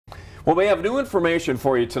Well, we have new information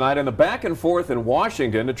for you tonight on the back and forth in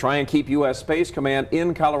Washington to try and keep U.S. Space Command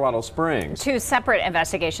in Colorado Springs. Two separate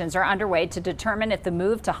investigations are underway to determine if the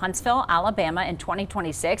move to Huntsville, Alabama in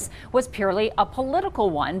 2026 was purely a political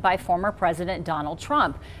one by former President Donald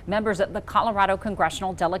Trump. Members of the Colorado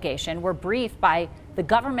congressional delegation were briefed by the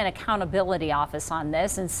Government Accountability Office on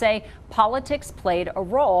this and say politics played a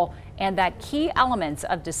role and that key elements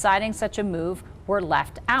of deciding such a move were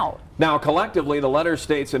left out. Now, collectively, the letter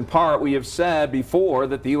states in part, we have said before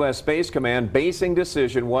that the U.S. Space Command basing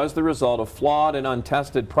decision was the result of flawed and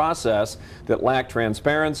untested process that lacked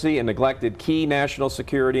transparency and neglected key national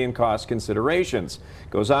security and cost considerations.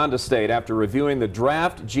 Goes on to state, after reviewing the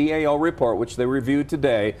draft GAO report, which they reviewed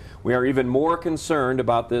today, we are even more concerned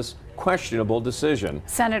about this questionable decision.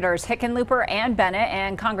 Senators Hickenlooper and Bennet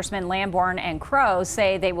and Congressman Lamborn and Crow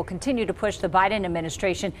say they will continue to push the Biden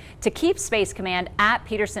administration to keep Space Command at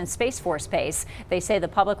Peterson Space Force Base. They say the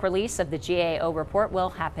public release of the GAO report will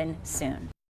happen soon.